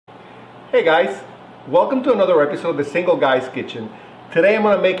Hey guys, welcome to another episode of The Single Guy's Kitchen. Today I'm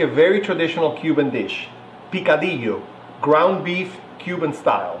going to make a very traditional Cuban dish, Picadillo, ground beef Cuban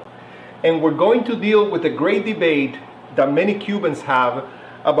style. And we're going to deal with a great debate that many Cubans have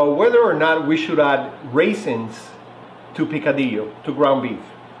about whether or not we should add raisins to Picadillo, to ground beef.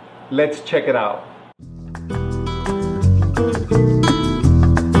 Let's check it out.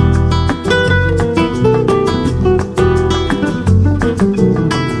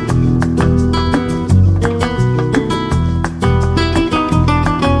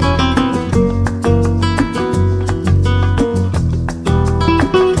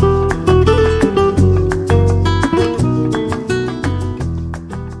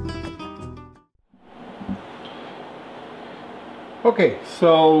 Okay,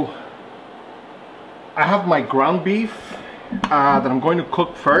 so I have my ground beef that I'm going to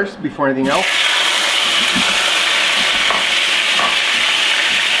cook first before anything else.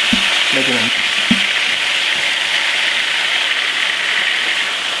 Making a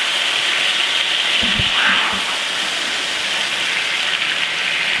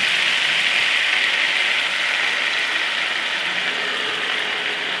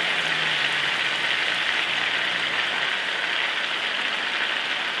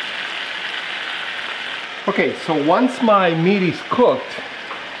Okay, so once my meat is cooked,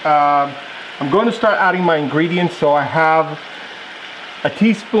 I'm going to start adding my ingredients. So I have a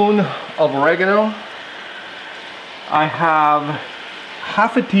teaspoon of oregano. I have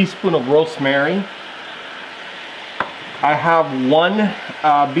half a teaspoon of rosemary. I have one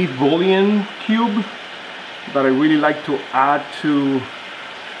beef bouillon cube that I really like to add to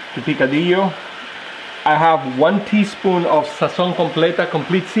picadillo. I have 1 teaspoon of sazon completa,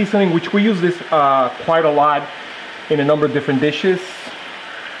 complete seasoning, which we use this quite a lot in a number of different dishes.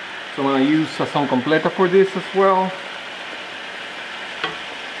 So I'm going to use sazon completa for this as well.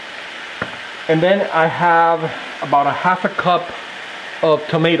 And then I have about a half a cup of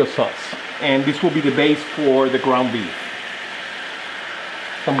tomato sauce, and this will be the base for the ground beef.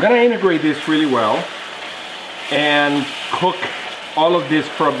 So I'm going to integrate this really well and cook all of this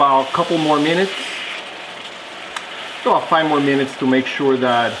for about a couple more minutes. About 5 more minutes to make sure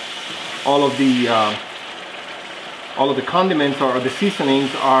that all of the condiments or the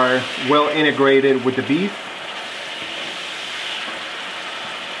seasonings are well integrated with the beef.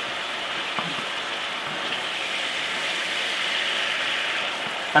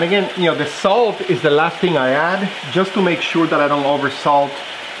 And again, you know, the salt is the last thing I add, just to make sure that I don't over salt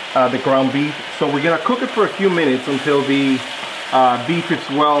the ground beef. So we're gonna cook it for a few minutes until the beef is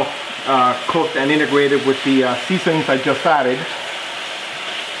well cooked and integrated with the seasonings I just added.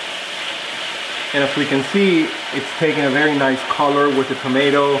 And as we can see, it's taking a very nice color with the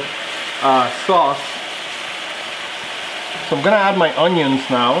tomato sauce. So I'm gonna add my onions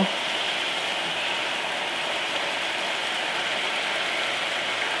now.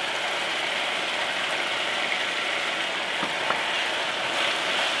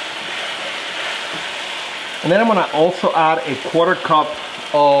 And then I'm gonna also add a 1/4 cup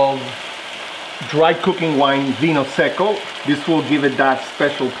of dry cooking wine, vino seco. This will give it that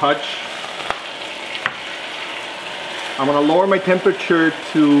special touch. I'm going to lower my temperature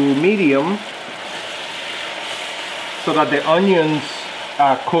to medium so that the onions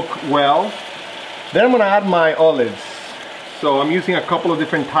cook well. Then I'm going to add my olives. So I'm using a couple of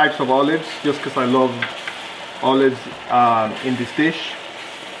different types of olives just because I love olives in this dish.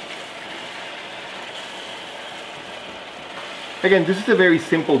 Again, this is a very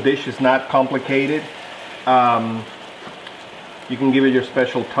simple dish, it's not complicated. You can give it your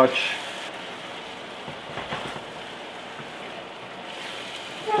special touch.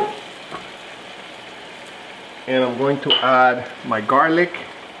 And I'm going to add my garlic.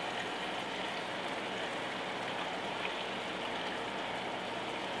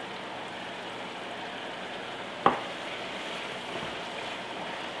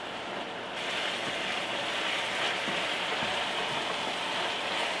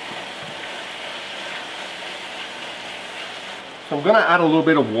 So I'm going to add a little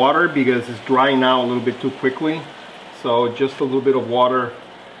bit of water because it's drying out a little bit too quickly. So just a little bit of water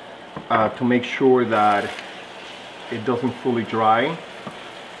to make sure that it doesn't fully dry.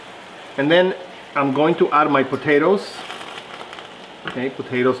 And then I'm going to add my potatoes. Okay,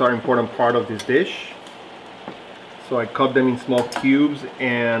 potatoes are an important part of this dish. So I cut them in small cubes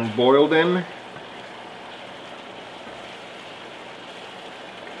and boil them.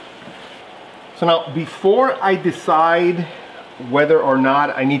 So now, before I decide whether or not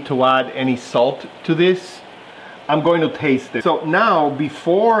I need to add any salt to this, I'm going to taste it. So now,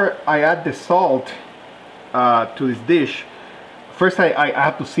 before I add the salt to this dish, first I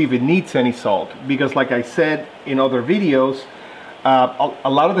have to see if it needs any salt, because like I said in other videos, a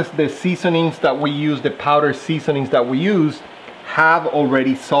lot of the seasonings that we use, the powder seasonings that we use, have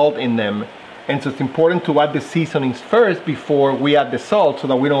already salt in them. And so it's important to add the seasonings first before we add the salt, so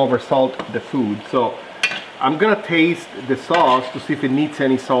that we don't oversalt the food. So I'm gonna taste the sauce to see if it needs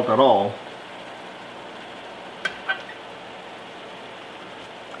any salt at all.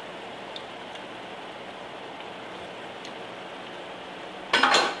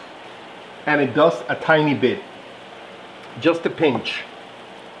 And it does a tiny bit, just a pinch,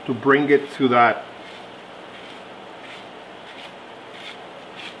 to bring it to that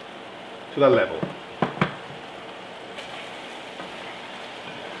level.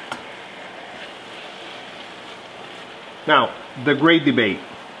 Now, the great debate.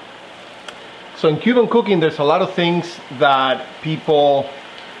 So in Cuban cooking, there's a lot of things that people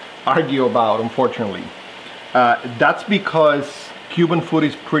argue about, unfortunately. That's because Cuban food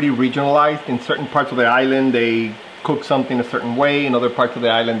is pretty regionalized. In certain parts of the island, they cook something a certain way. In other parts of the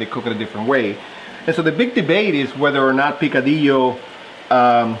island, they cook it a different way. And so the big debate is whether or not picadillo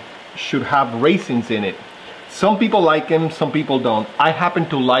should have raisins in it. Some people like them, some people don't. I happen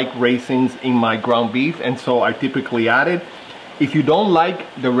to like raisins in my ground beef, and so I typically add it. If you don't like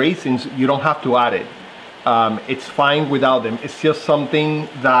the raisins, you don't have to add it. It's fine without them. It's just something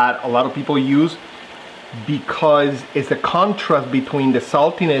that a lot of people use because it's a contrast between the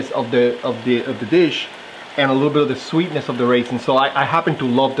saltiness of the dish and a little bit of the sweetness of the raisins. So I happen to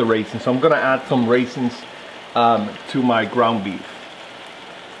love the raisins, so I'm gonna add some raisins to my ground beef.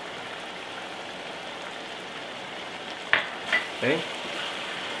 Okay,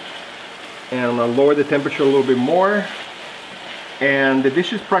 and I'm gonna lower the temperature a little bit more, and the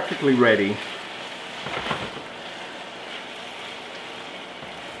dish is practically ready.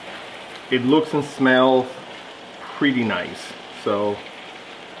 It looks and smells pretty nice. So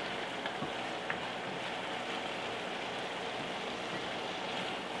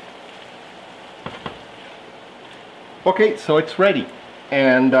okay, so it's ready,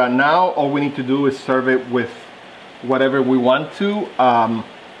 and now all we need to do is serve it with whatever we want to.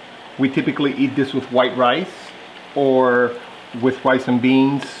 We typically eat this with white rice or with rice and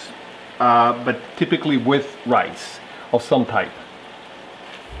beans, but typically with rice of some type.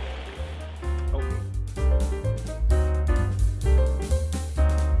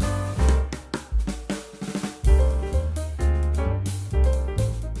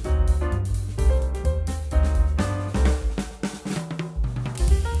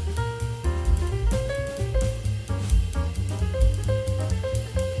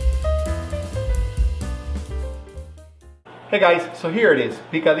 Hey guys, so here it is,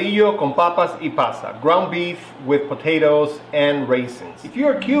 picadillo con papas y pasa, ground beef with potatoes and raisins. If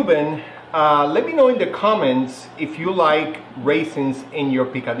you're Cuban, let me know in the comments if you like raisins in your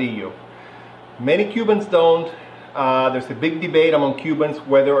picadillo. Many Cubans don't. There's a big debate among Cubans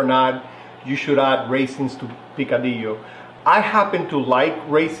whether or not you should add raisins to picadillo. I happen to like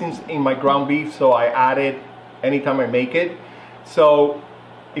raisins in my ground beef, so I add it anytime I make it. So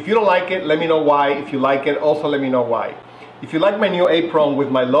if you don't like it, let me know why. If you like it, also let me know why. If you like my new apron with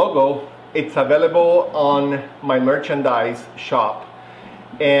my logo, it's available on my merchandise shop.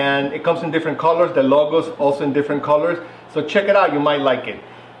 And it comes in different colors. The logo's also in different colors. So check it out, you might like it.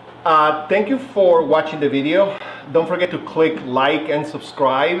 Thank you for watching the video. Don't forget to click like and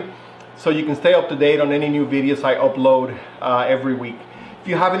subscribe so you can stay up to date on any new videos I upload every week. If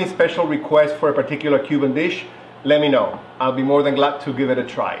you have any special requests for a particular Cuban dish, let me know. I'll be more than glad to give it a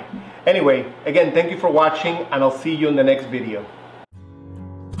try. Anyway, again, thank you for watching, and I'll see you in the next video.